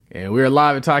And we're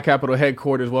live at Todd Capital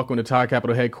headquarters. Welcome to Todd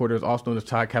Capital headquarters, also known as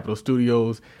Todd Capital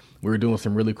Studios. We're doing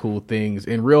some really cool things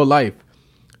in real life.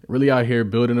 Really out here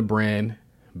building a brand,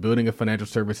 building a financial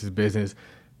services business,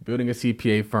 building a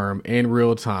CPA firm in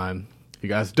real time. If you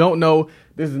guys don't know,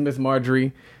 this is Miss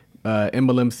Marjorie,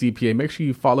 MLM CPA. Make sure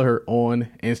you follow her on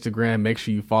Instagram. Make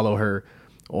sure you follow her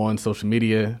on social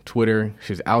media, Twitter.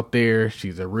 She's out there.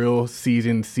 She's a real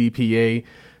seasoned CPA.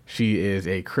 She is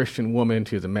a Christian woman.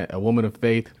 She is a woman of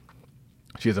faith.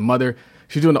 She is a mother.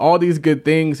 She's doing all these good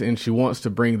things, and she wants to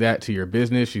bring that to your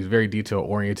business. She's very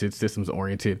detail-oriented,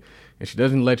 systems-oriented, and she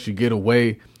doesn't let you get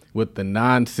away with the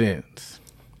nonsense.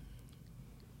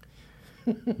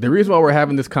 The reason why we're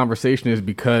having this conversation is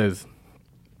because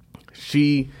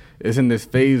she is in this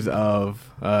phase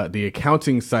of the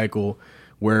accounting cycle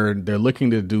where they're looking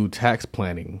to do tax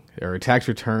planning or tax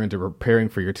returns or preparing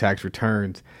for your tax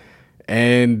returns.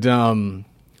 And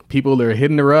people are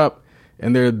hitting her up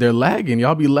and they're lagging.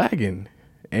 Y'all be lagging.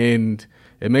 And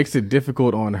it makes it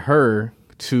difficult on her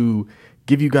to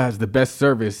give you guys the best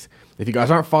service if you guys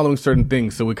aren't following certain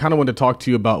things. So we kind of want to talk to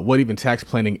you about what even tax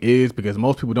planning is, because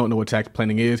most people don't know what tax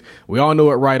planning is. We all know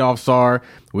what write-offs are.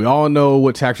 We all know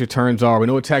what tax returns are. We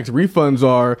know what tax refunds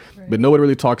are, but nobody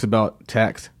really talks about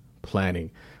tax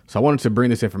planning. So I wanted to bring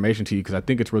this information to you because I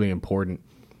think it's really important.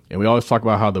 And we always talk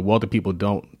about how the wealthy people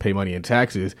don't pay money in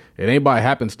taxes. It ain't by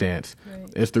happenstance. Right.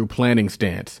 It's through planning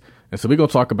stance. And so we're going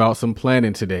to talk about some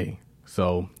planning today.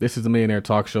 So this is the Millionaire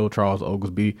Talk Show, Charles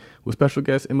Oglesby, with special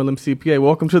guest MLM CPA.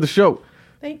 Welcome to the show.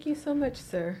 Thank you so much,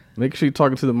 sir. Make sure you're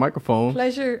talking to the microphone.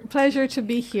 Pleasure to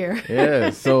be here. Yeah.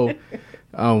 So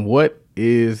what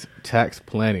is tax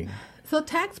planning? So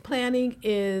tax planning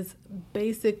is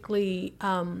basically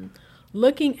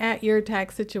looking at your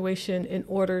tax situation in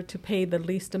order to pay the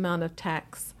least amount of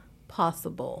tax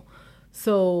possible.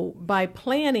 So by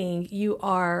planning, you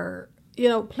are,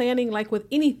 planning like with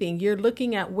anything, you're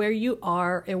looking at where you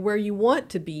are and where you want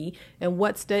to be and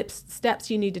what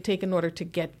steps you need to take in order to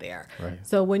get there. Right.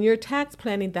 So when you're tax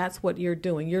planning, that's what you're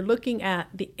doing. You're looking at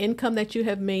the income that you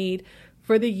have made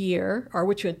for the year or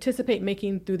what you anticipate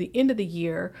making through the end of the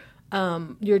year.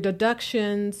 Your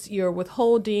deductions, your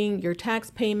withholding, your tax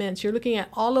payments, you're looking at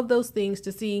all of those things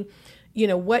to see,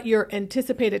 what your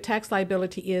anticipated tax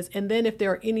liability is. And then if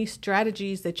there are any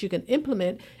strategies that you can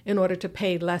implement in order to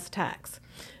pay less tax.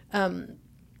 And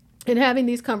having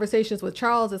these conversations with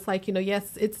Charles, it's like,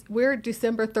 yes, we're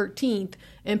December 13th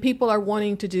and people are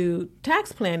wanting to do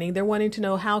tax planning. They're wanting to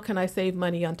know, how can I save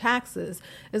money on taxes?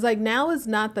 It's like, now is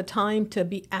not the time to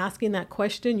be asking that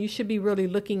question. You should be really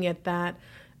looking at that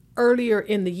earlier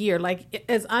in the year. Like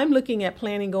as I'm looking at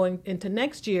planning going into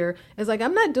next year, it's like,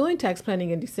 I'm not doing tax planning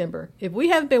in December. If we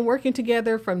have been working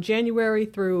together from January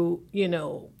through,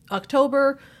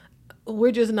 October,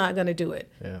 we're just not going to do it.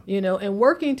 Yeah. And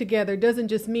working together doesn't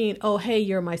just mean, oh, hey,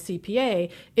 you're my CPA.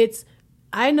 It's,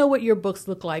 I know what your books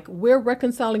look like. We're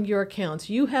reconciling your accounts.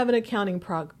 You have an accounting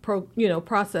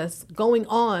process going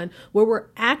on where we're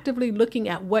actively looking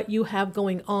at what you have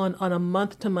going on a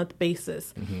month-to-month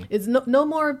basis. Mm-hmm. It's no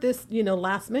more of this,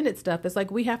 last-minute stuff. It's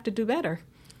like we have to do better.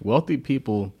 Wealthy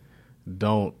people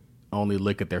don't only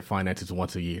look at their finances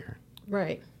once a year.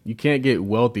 Right. You can't get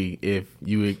wealthy if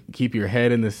you keep your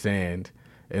head in the sand.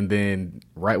 And then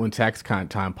right when tax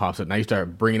time pops up, now you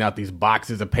start bringing out these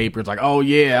boxes of papers like, oh,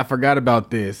 yeah, I forgot about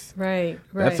this. Right.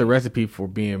 That's a recipe for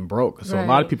being broke. So a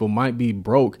lot of people might be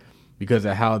broke because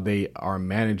of how they are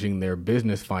managing their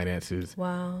business finances.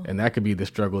 Wow. And that could be the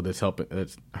struggle that's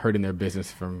hurting their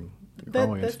business from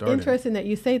growing and starting. That's interesting that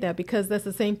you say that, because that's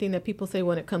the same thing that people say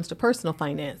when it comes to personal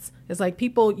finance. It's like,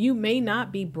 people, you may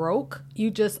not be broke.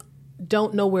 You just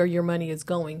don't know where your money is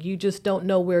going. You just don't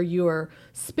know where you're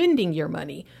spending your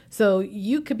money. So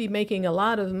you could be making a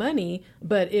lot of money,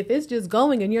 but if it's just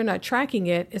going and you're not tracking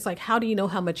it, it's like, how do you know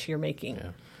how much you're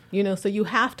making? Yeah. So you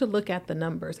have to look at the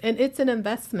numbers, and it's an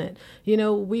investment.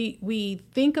 We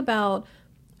think about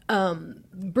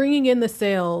bringing in the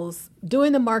sales,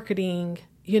 doing the marketing,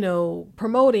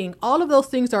 promoting. All of those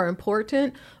things are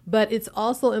important, but it's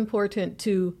also important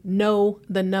to know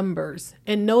the numbers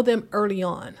and know them early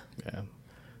on. Yeah.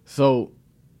 So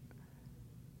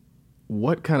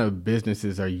what kind of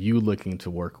businesses are you looking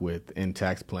to work with in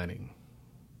tax planning?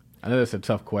 I know that's a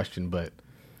tough question, but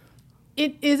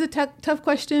it is a tough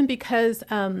question because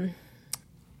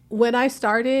when I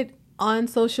started on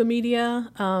social media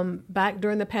back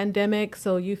during the pandemic,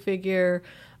 so you figure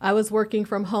I was working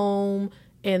from home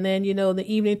And then, in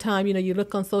the evening time, you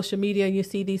look on social media and you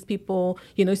see these people,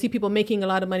 you see people making a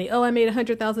lot of money. Oh, I made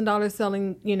 $100,000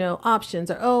 selling,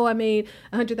 options, or, oh, I made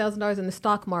 $100,000 in the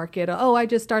stock market, or, oh, I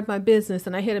just started my business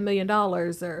and I hit $1 million,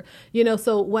 or,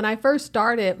 so when I first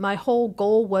started, my whole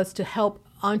goal was to help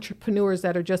entrepreneurs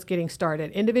that are just getting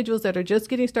started, individuals that are just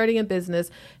getting started in business,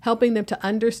 helping them to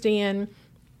understand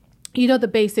the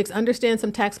basics, understand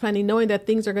some tax planning, knowing that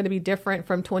things are going to be different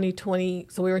from 2020.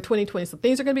 So we were in 2020. So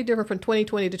things are going to be different from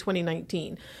 2020 to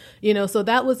 2019. So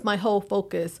that was my whole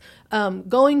focus.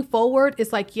 Going forward,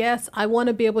 it's like, yes, I want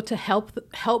to be able to help,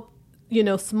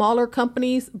 smaller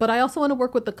companies, but I also want to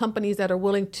work with the companies that are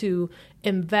willing to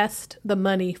invest the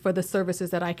money for the services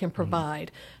that I can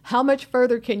provide. How much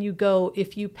further can you go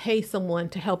if you pay someone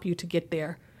to help you to get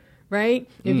there? Right?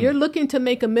 If you're looking to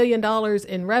make $1 million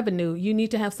in revenue, you need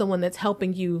to have someone that's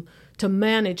helping you to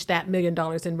manage that $1 million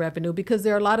in revenue, because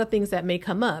there are a lot of things that may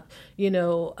come up,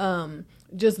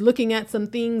 just looking at some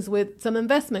things with some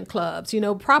investment clubs,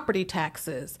 property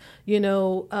taxes,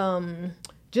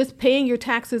 just paying your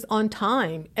taxes on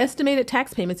time, estimated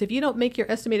tax payments. If you don't make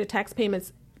your estimated tax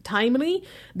payments timely,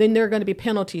 then there are going to be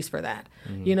penalties for that.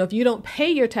 If you don't pay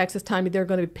your taxes timely, there are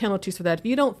going to be penalties for that. If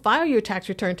you don't file your tax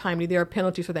return timely, there are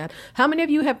penalties for that. How many of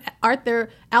you out there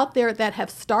that have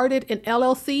started an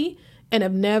LLC and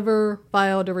have never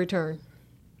filed a return?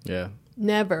 Yeah.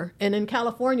 Never. And in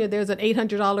California, there's an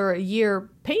 $800 a year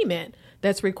payment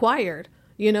that's required.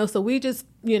 So we just,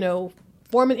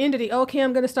 form an entity. Okay,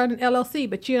 I'm going to start an LLC,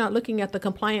 but you're not looking at the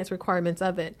compliance requirements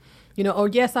of it. Or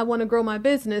yes, I want to grow my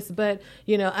business, but,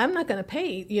 I'm not going to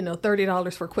pay,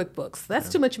 $30 for QuickBooks. That's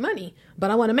too much money,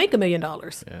 but I want to make $1 million.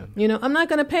 Yeah. I'm not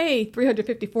going to pay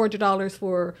 $350, $400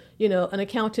 for, an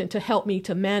accountant to help me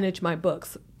to manage my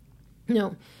books.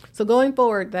 So going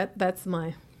forward, that's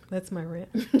my rant.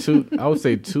 I would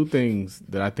say two things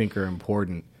that I think are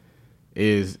important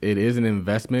is it is an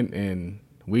investment, and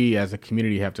we as a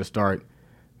community have to start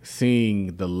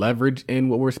seeing the leverage in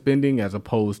what we're spending as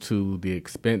opposed to the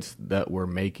expense that we're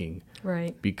making.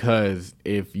 Right. Because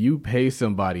if you pay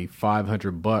somebody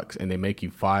 $500 and they make you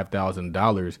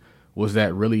 $5,000, was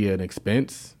that really an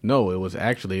expense? No, it was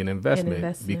actually an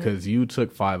investment. Because you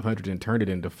took $500 and turned it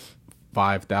into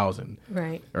 $5,000.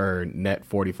 Right. Or net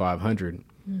 $4,500.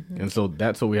 And so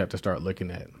that's what we have to start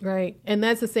looking at. Right. And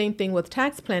that's the same thing with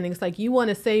tax planning. It's like you want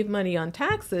to save money on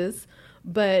taxes,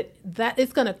 but that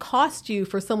it's going to cost you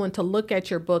for someone to look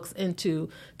at your books and to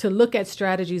look at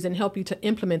strategies and help you to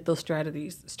implement those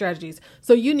strategies.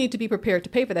 So you need to be prepared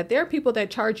to pay for that. There are people that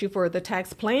charge you for the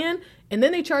tax plan, and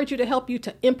then they charge you to help you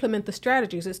to implement the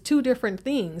strategies. It's two different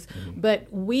things. But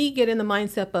we get in the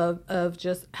mindset of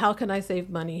just, how can I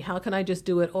save money? How can I just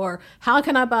do it? Or how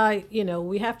can I buy,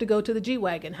 we have to go to the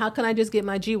G-Wagon. How can I just get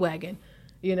my G-Wagon?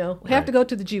 We have to go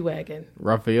to the G-Wagon.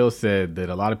 Raphael said that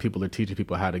a lot of people are teaching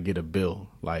people how to get a bill.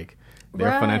 Like,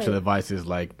 their financial advice is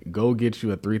like, go get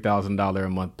you a $3,000 a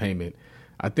month payment.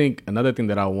 I think another thing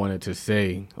that I wanted to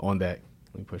say on that,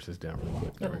 let me push this down real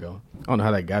quick. There we go. I don't know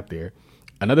how that got there.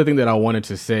 Another thing that I wanted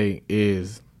to say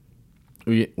is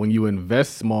when you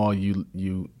invest small, you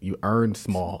earn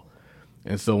small.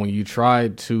 And so when you try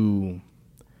to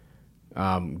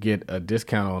get a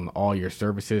discount on all your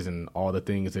services and all the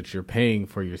things that you're paying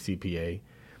for your CPA,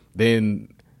 then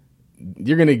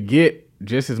you're going to get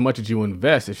just as much as you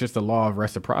invest. It's just the law of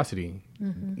reciprocity.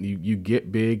 You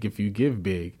get big if you give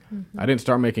big. I didn't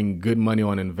start making good money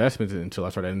on investments until I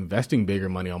started investing bigger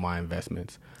money on my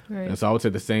investments. Right. And so I would say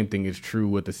the same thing is true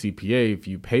with the CPA. If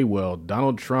you pay well,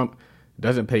 Donald Trump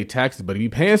doesn't pay taxes, but he's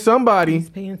paying somebody. He's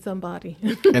paying somebody.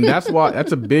 And that's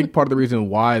a big part of the reason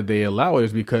why they allow it,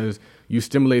 is because you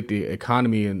stimulate the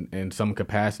economy in some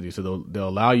capacity. So they'll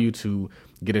allow you to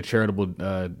get a charitable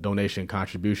donation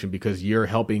contribution because you're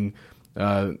helping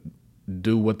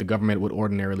do what the government would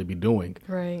ordinarily be doing.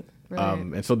 Right.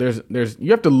 And so there's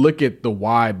you have to look at the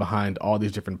why behind all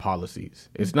these different policies.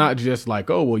 It's not just like,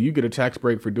 oh, well, you get a tax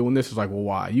break for doing this. It's like, well,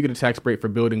 why? You get a tax break for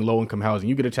building low-income housing.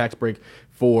 You get a tax break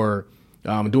for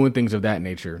doing things of that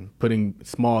nature, putting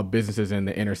small businesses in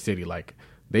the inner city. Like,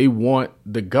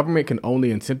 the government can only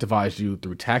incentivize you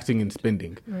through taxing and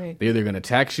spending. Right. They're either going to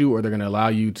tax you or they're going to allow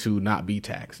you to not be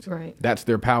taxed. Right. That's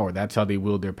their power. That's how they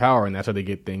wield their power, and that's how they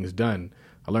get things done.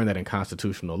 I learned that in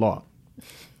constitutional law.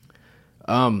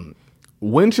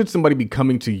 When should somebody be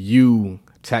coming to you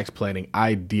tax planning,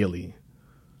 ideally?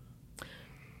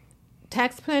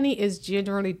 Tax planning is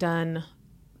generally done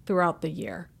throughout the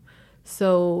year.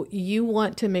 So you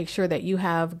want to make sure that you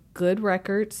have good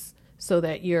records so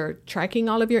that you're tracking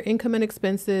all of your income and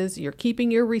expenses, you're keeping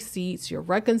your receipts, you're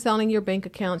reconciling your bank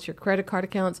accounts, your credit card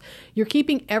accounts, you're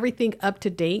keeping everything up to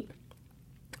date.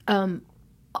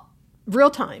 real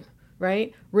time,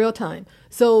 right? Real time.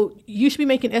 So you should be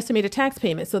making estimated tax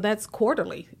payments. So that's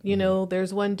quarterly. You know,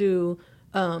 there's one due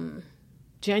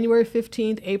January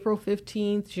 15th, April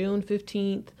 15th, June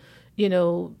 15th, you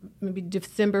know, maybe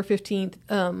December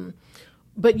 15th.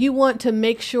 But you want to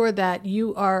make sure that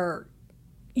you're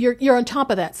on top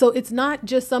of that. So it's not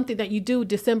just something that you do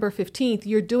December 15th,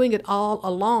 you're doing it all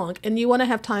along, and you want to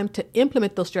have time to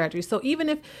implement those strategies. So even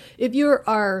if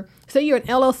say you're an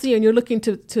LLC and you're looking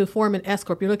to form an S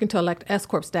Corp, you're looking to elect S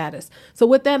Corp status. So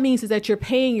what that means is that you're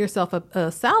paying yourself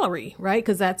a salary, right?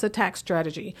 Because that's a tax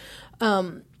strategy.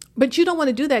 But you don't want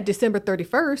to do that December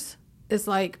 31st. It's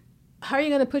like, how are you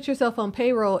going to put yourself on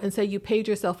payroll and say you paid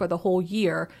yourself for the whole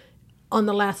year on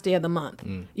the last day of the month?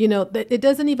 You know, it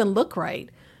doesn't even look right.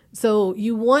 So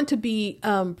you want to be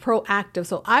proactive.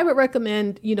 So I would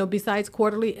recommend, you know, besides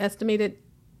quarterly estimated,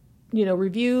 you know,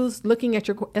 reviews, looking at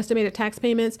your estimated tax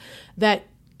payments, that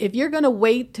if you're going to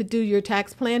wait to do your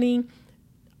tax planning,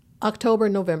 October,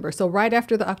 November. So right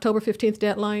after the October 15th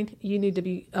deadline, you need to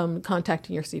be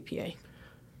contacting your CPA.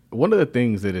 One of the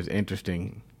things that is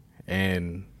interesting,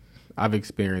 and I've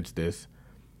experienced this,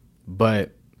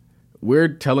 but we're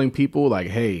telling people like,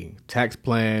 hey, tax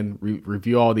plan,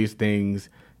 review all these things,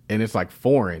 and it's like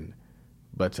foreign.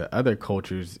 But to other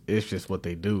cultures, it's just what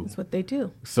they do. That's what they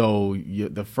do. So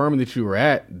the firm that you were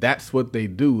at, that's what they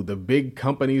do. The big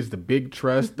companies, the big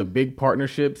trusts, the big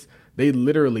partnerships, they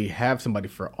literally have somebody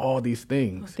for all these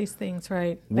things. All these things,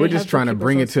 right. We're just trying to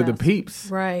bring it to the peeps.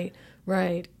 Right,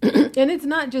 right. And it's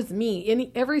not just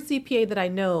me. Every CPA that I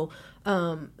know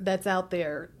that's out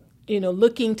there, you know,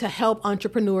 looking to help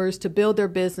entrepreneurs to build their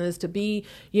business, to be,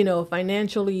 you know,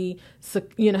 financially,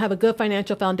 you know, have a good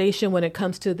financial foundation when it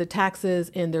comes to the taxes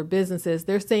in their businesses.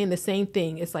 They're saying the same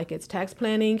thing. It's like, it's tax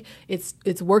planning.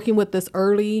 It's working with this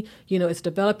early, you know, it's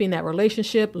developing that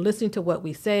relationship, listening to what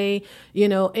we say, you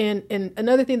know, and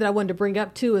another thing that I wanted to bring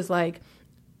up too is like,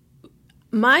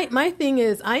 my thing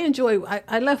is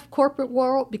I left corporate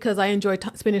world because I enjoy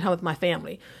spending time with my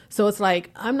family. So it's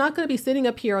like, I'm not going to be sitting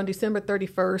up here on December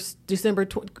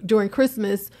 31st, during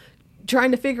Christmas,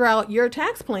 trying to figure out your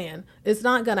tax plan. It's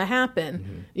not going to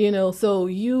happen, you know, so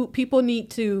people need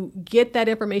to get that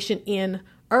information in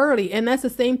early. And that's the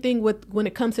same thing when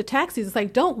it comes to taxes. It's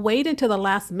like, don't wait until the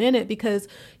last minute, because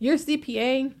your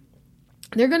CPA,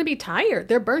 they're going to be tired.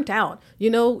 They're burnt out. You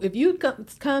know, if you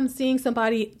come seeing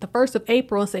somebody the 1st of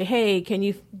April and say, hey, can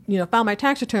you file my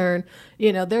tax return?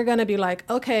 You know, they're going to be like,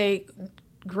 okay,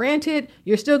 granted,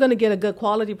 you're still going to get a good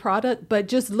quality product, but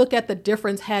just look at the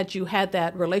difference had you had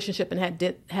that relationship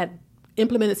and had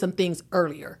implemented some things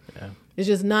earlier. Yeah. It's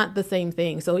just not the same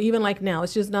thing. So even like now,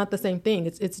 it's just not the same thing.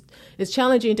 It's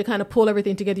challenging to kind of pull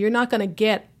everything together. You're not going to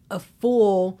get a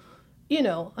full,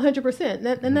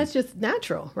 100%. And that's just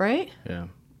natural, right? Yeah.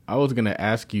 I was going to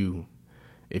ask you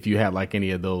if you had like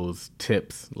any of those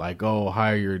tips, like, oh,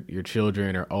 hire your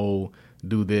children, or, oh,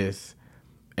 do this.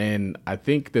 And I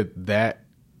think that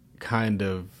kind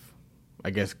of, I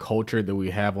guess, culture that we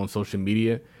have on social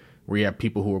media, where you have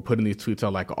people who are putting these tweets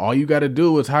out like, all you got to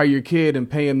do is hire your kid and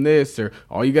pay him this, or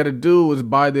all you got to do is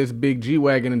buy this big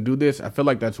G-Wagon and do this. I feel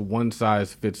like that's one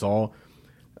size fits all.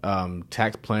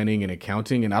 Tax planning and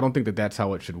accounting, and I don't think that's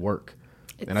how it should work.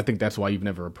 And I think that's why you've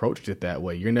never approached it that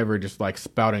way. You're never just like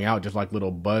spouting out just like little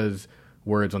buzz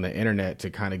words on the internet to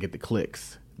kind of get the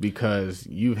clicks, because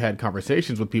you've had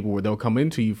conversations with people where they'll come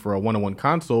into you for a one-on-one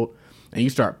consult, and you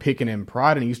start picking in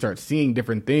pride and you start seeing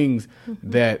different things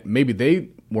that maybe they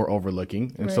were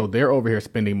overlooking, and so they're over here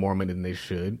spending more money than they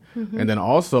should, and then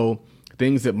also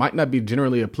things that might not be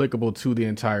generally applicable to the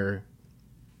entire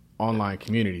online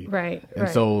community. Right. And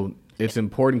so it's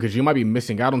important, because you might be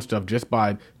missing out on stuff just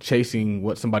by chasing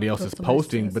what somebody else is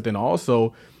posting, but then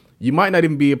also you might not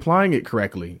even be applying it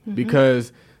correctly,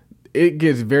 because it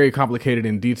gets very complicated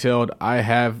and detailed. I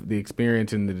have the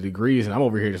experience and the degrees, and I'm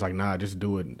over here just like, nah, just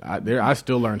do it. I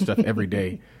still learn stuff every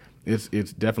day. It's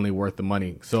definitely worth the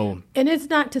money. So, and it's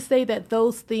not to say that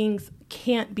those things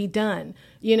can't be done.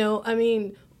 I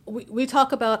mean, we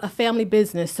talk about a family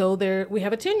business. So we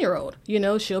have a 10-year-old,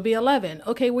 she'll be 11.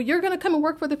 Okay, well, you're going to come and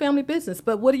work for the family business.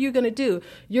 But what are you going to do?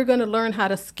 You're going to learn how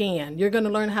to scan. You're going to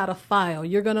learn how to file.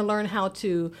 You're going to learn how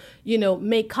to,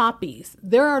 make copies.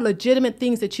 There are legitimate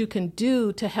things that you can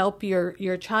do to help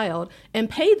your child, and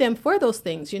pay them for those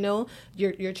things.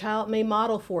 Your child may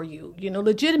model for you,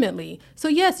 legitimately. So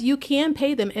yes, you can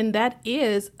pay them, and that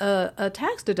is a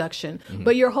tax deduction.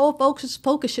 But your whole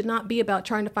focus should not be about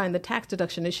trying to find the tax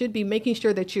deduction. It should should be making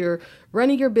sure that you're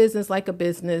running your business like a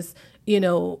business,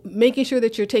 making sure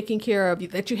that you're taking care of,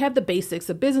 that you have the basics,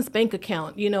 a business bank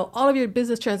account, all of your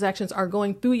business transactions are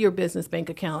going through your business bank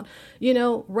account,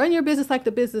 run your business like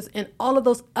the business, and all of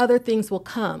those other things will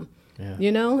come.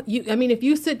 Yeah. If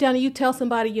you sit down and you tell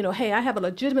somebody, hey, I have a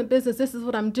legitimate business, this is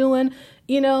what I'm doing,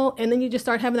 and then you just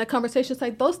start having that conversation, it's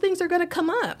like those things are going to come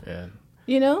up. Yeah.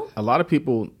 A lot of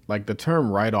people, like, the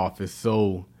term write-off is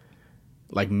so,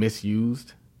 like,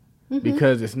 misused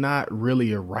because it's not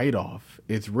really a write-off.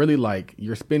 It's really like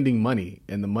you're spending money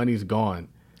and the money's gone.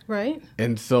 Right.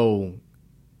 And so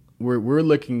we're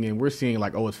looking and we're seeing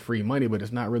like, oh, it's free money, but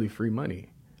it's not really free money.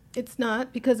 It's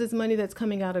not, because it's money that's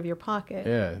coming out of your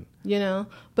pocket. Yeah.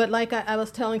 But like I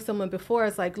was telling someone before,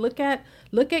 it's like, look at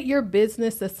your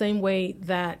business the same way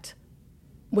that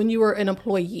when you were an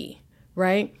employee,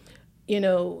 right?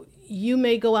 You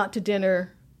may go out to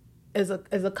dinner as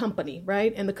a company,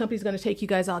 right? And the company's going to take you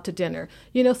guys out to dinner.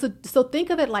 So think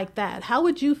of it like that. How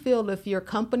would you feel if your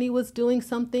company was doing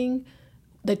something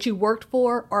that you worked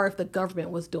for, or if the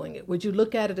government was doing it? Would you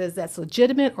look at it as that's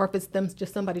legitimate, or if it's them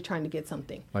just somebody trying to get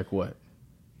something? Like what?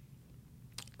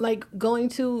 Like going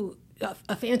to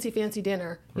a fancy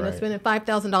dinner, right. Spending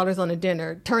 $5,000 on a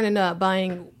dinner, turning up,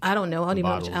 buying, I don't even know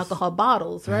much alcohol,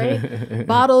 bottles, right?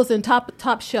 Bottles and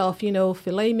top shelf,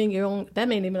 filet mignon, that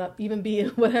may even be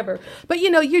whatever. But,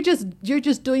 you're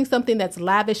just doing something that's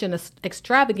lavish and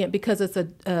extravagant because it's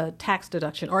a tax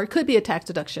deduction, or it could be a tax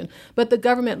deduction. But the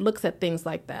government looks at things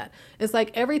like that. It's like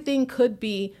everything could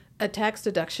be a tax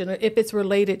deduction if it's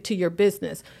related to your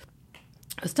business.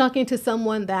 I was talking to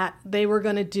someone that they were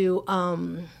going to do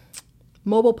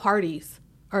mobile parties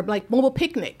or like mobile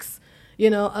picnics. I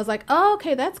was like, oh,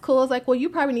 okay, that's cool. I was like, well, you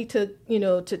probably need to,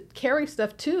 to carry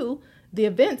stuff to the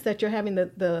events that you're having,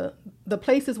 the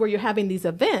places where you're having these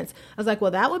events. I was like, well,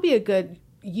 that would be a good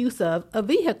use of a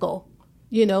vehicle,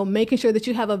 making sure that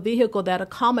you have a vehicle that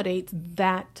accommodates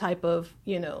that type of,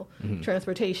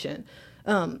 transportation.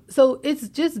 So it's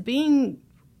just being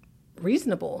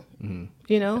reasable.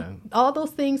 All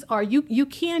those things are, you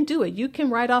can do it. You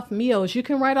can write off meals, you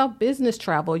can write off business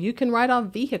travel, you can write off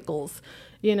vehicles,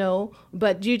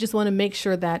 but you just want to make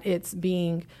sure that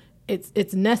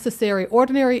it's necessary,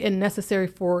 ordinary and necessary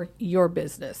for your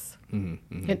business.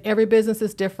 And every business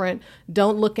is different.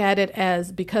 Don't look at it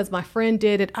as, because my friend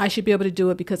did it, I should be able to do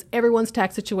it, because everyone's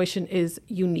tax situation is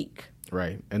unique.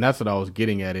 Right. And that's what I was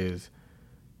getting at is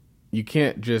you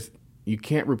can't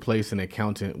replace an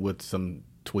accountant with some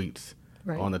tweets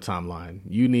on the timeline.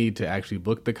 You need to actually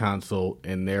book the consult,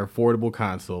 and they're affordable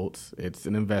consults. It's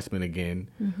an investment again,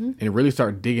 and really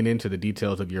start digging into the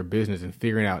details of your business and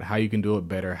figuring out how you can do it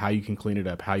better, how you can clean it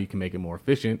up, how you can make it more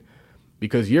efficient,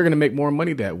 because you're going to make more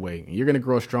money that way. You're going to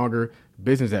grow a stronger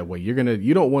business that way. You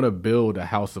don't want to build a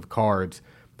house of cards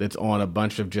that's on a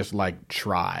bunch of just like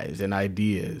tries and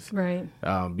ideas, right?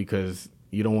 Because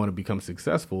you don't want to become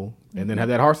successful and then have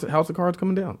that house of cards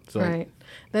coming down. So. Right.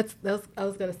 I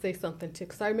was going to say something too,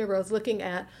 because I remember I was looking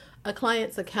at a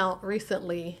client's account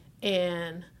recently,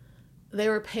 and they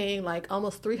were paying like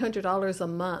almost $300 a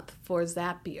month for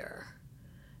Zapier.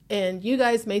 And you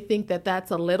guys may think that that's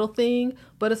a little thing,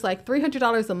 but it's like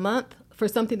 $300 a month for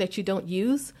something that you don't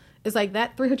use. It's like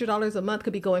that $300 a month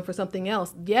could be going for something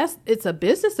else. Yes, it's a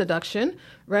business deduction,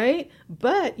 right?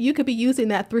 But you could be using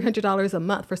that $300 a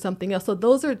month for something else. So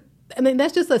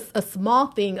that's just a small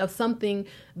thing of something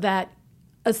that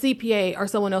a CPA or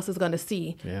someone else is going to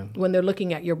see when they're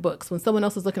looking at your books, when someone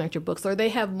else is looking at your books, or they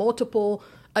have multiple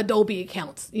Adobe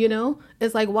accounts,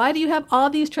 It's like, why do you have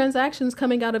all these transactions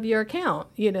coming out of your account,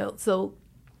 So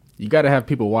you got to have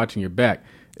people watching your back.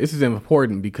 This is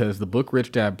important because the book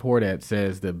Rich Dad Poor Dad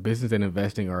says that business and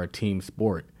investing are a team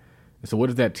sport. And so what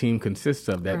does that team consist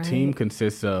of? That team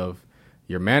consists of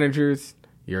your managers,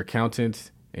 your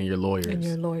accountants, and your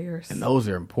lawyers. And those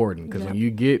are important because when you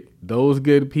get those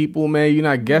good people, man, you're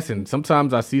not guessing.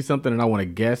 Sometimes I see something and I want to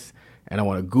guess and I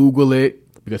want to Google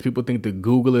it because people think that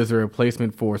Google is a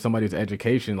replacement for somebody's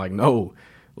education. Like, no.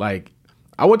 Like,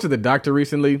 I went to the doctor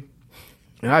recently.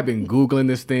 And I've been Googling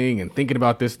this thing and thinking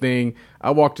about this thing. I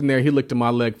walked in there. He looked at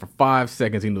my leg for 5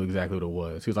 seconds. He knew exactly what it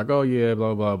was. He was like, oh, yeah,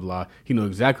 blah, blah, blah. He knew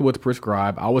exactly what to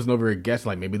prescribe. I wasn't over here guessing,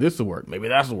 like, maybe this will work. Maybe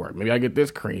that will work. Maybe I get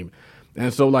this cream.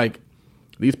 And so, like,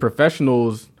 these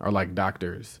professionals are like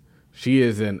doctors. She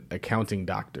is an accounting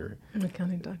doctor. An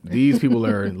accounting doctor. These people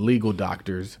are legal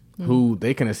doctors who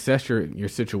they can assess your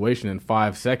situation in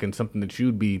 5 seconds, something that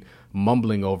you'd be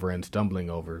mumbling over and stumbling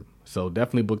over. So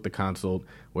definitely book the consult.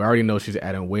 We already know she's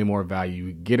adding way more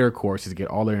value. Get her courses, get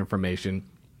all her information.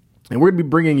 And we're going to be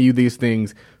bringing you these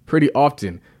things pretty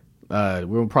often.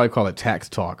 We'll probably call it tax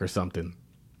talk or something.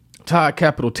 Todd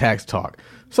Capital Tax Talk.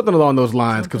 Something along those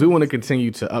lines, because we want to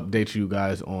continue to update you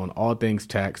guys on all things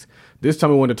tax. This time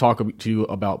we want to talk to you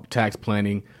about tax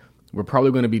planning. We're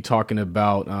probably going to be talking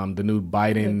about the new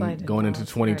Biden going into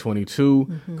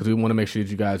 2022, because we want to make sure that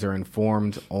you guys are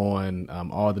informed on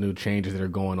all the new changes that are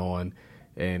going on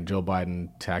and Joe Biden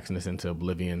taxing us into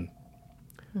oblivion.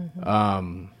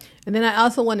 And then I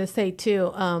also want to say,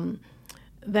 too,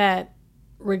 that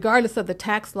regardless of the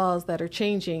tax laws that are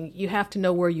changing, you have to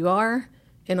know where you are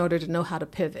in order to know how to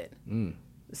pivot.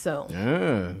 So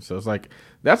it's like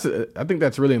I think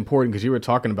that's really important, because you were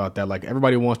talking about that. Like,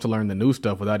 everybody wants to learn the new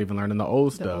stuff without even learning the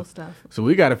old stuff. So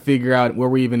we got to figure out where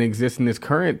we even exist in this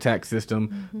current tax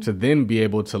system to then be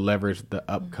able to leverage the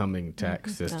upcoming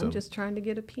tax system. I'm just trying to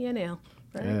get a P&L.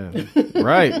 Right?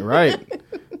 Yeah, right.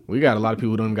 We got a lot of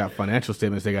people who don't even got financial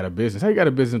statements. They got a business. How you got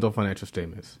a business with financial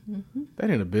statements? That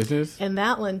ain't a business. And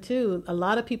that one, too, a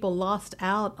lot of people lost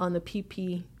out on the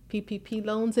PPP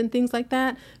loans and things like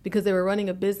that because they were running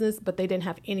a business, but they didn't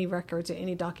have any records or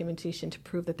any documentation to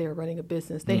prove that they were running a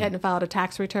business. They hadn't filed a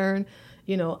tax return,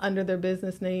 under their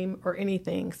business name or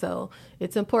anything. So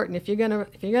it's important. If you're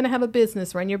gonna have a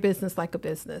business, run your business like a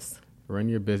business. Run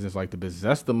your business like the business.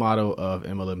 That's the motto of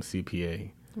MLM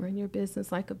CPA. Run your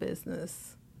business like a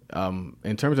business.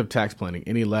 In terms of tax planning,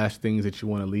 any last things that you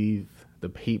want to leave the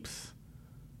peeps?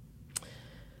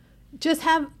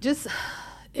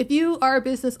 If you are a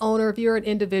business owner, if you're an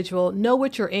individual, know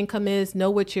what your income is,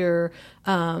 know what your,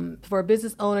 for a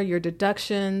business owner, your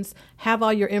deductions, have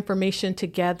all your information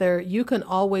together. You can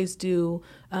always do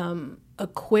a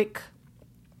quick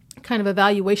kind of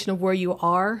evaluation of where you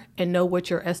are and know what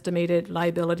your estimated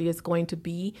liability is going to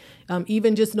be.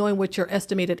 Even just knowing what your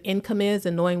estimated income is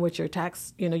and knowing what your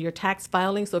tax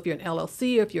filing. So if you're an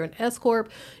LLC, or if you're an S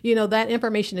Corp, that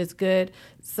information is good.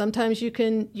 Sometimes you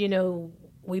can,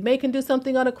 we can do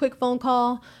something on a quick phone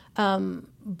call,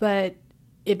 but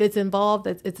if it's involved,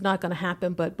 it's not going to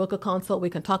happen. But book a consult, we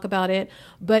can talk about it.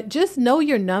 But just know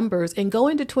your numbers and go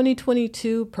into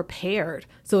 2022 prepared.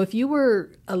 So if you were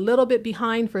a little bit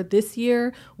behind for this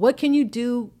year, what can you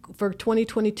do for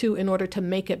 2022 in order to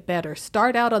make it better?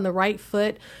 Start out on the right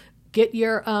foot. Get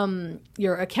your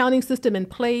accounting system in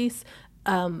place.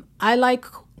 I like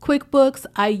QuickBooks.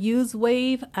 I use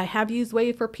Wave. I have used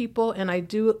Wave for people, and I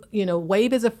do,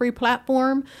 Wave is a free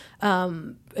platform.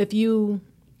 If you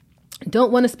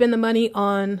don't want to spend the money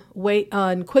on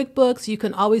QuickBooks, you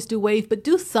can always do Wave, but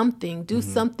do something. Do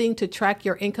something to track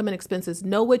your income and expenses.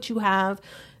 Know what you have,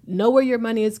 know where your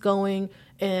money is going,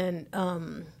 and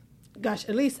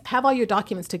at least have all your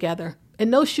documents together. And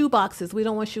no shoe boxes. We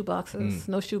don't want shoe boxes.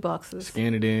 No shoe boxes.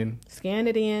 Scan it in.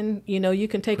 You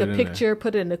can take a picture,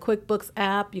 put it in the QuickBooks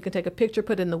app. You can take a picture,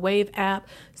 put it in the Wave app,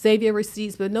 save your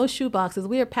receipts, but no shoe boxes.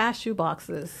 We are past shoe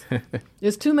boxes.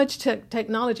 There's too much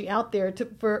technology out there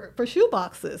for shoe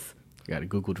boxes. You got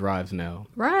Google Drives now.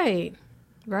 Right.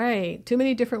 Too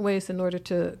many different ways in order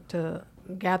to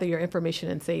gather your information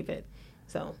and save it.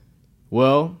 So,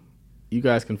 well, you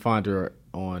guys can find her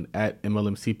on at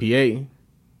MLM CPA.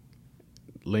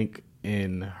 Link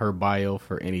in her bio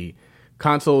for any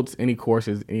consults, any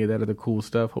courses, any of that other cool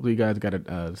stuff. Hopefully you guys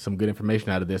got some good information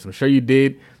out of this. I'm sure you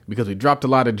did, because we dropped a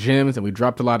lot of gems and we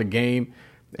dropped a lot of game,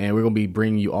 and we're going to be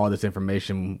bringing you all this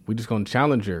information. We're just going to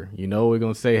challenge her. We're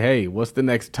going to say, hey, what's the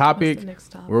next topic?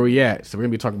 Where are we at? So we're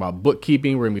going to be talking about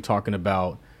bookkeeping. We're going to be talking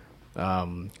about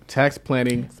tax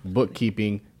planning,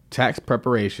 bookkeeping, tax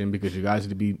preparation, because you guys need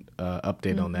to be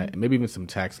updated on that, and maybe even some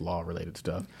tax law related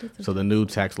stuff. So the new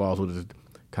tax laws, will just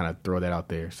kind of throw that out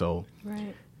there. So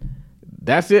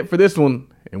that's it for this one,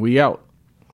 and we out.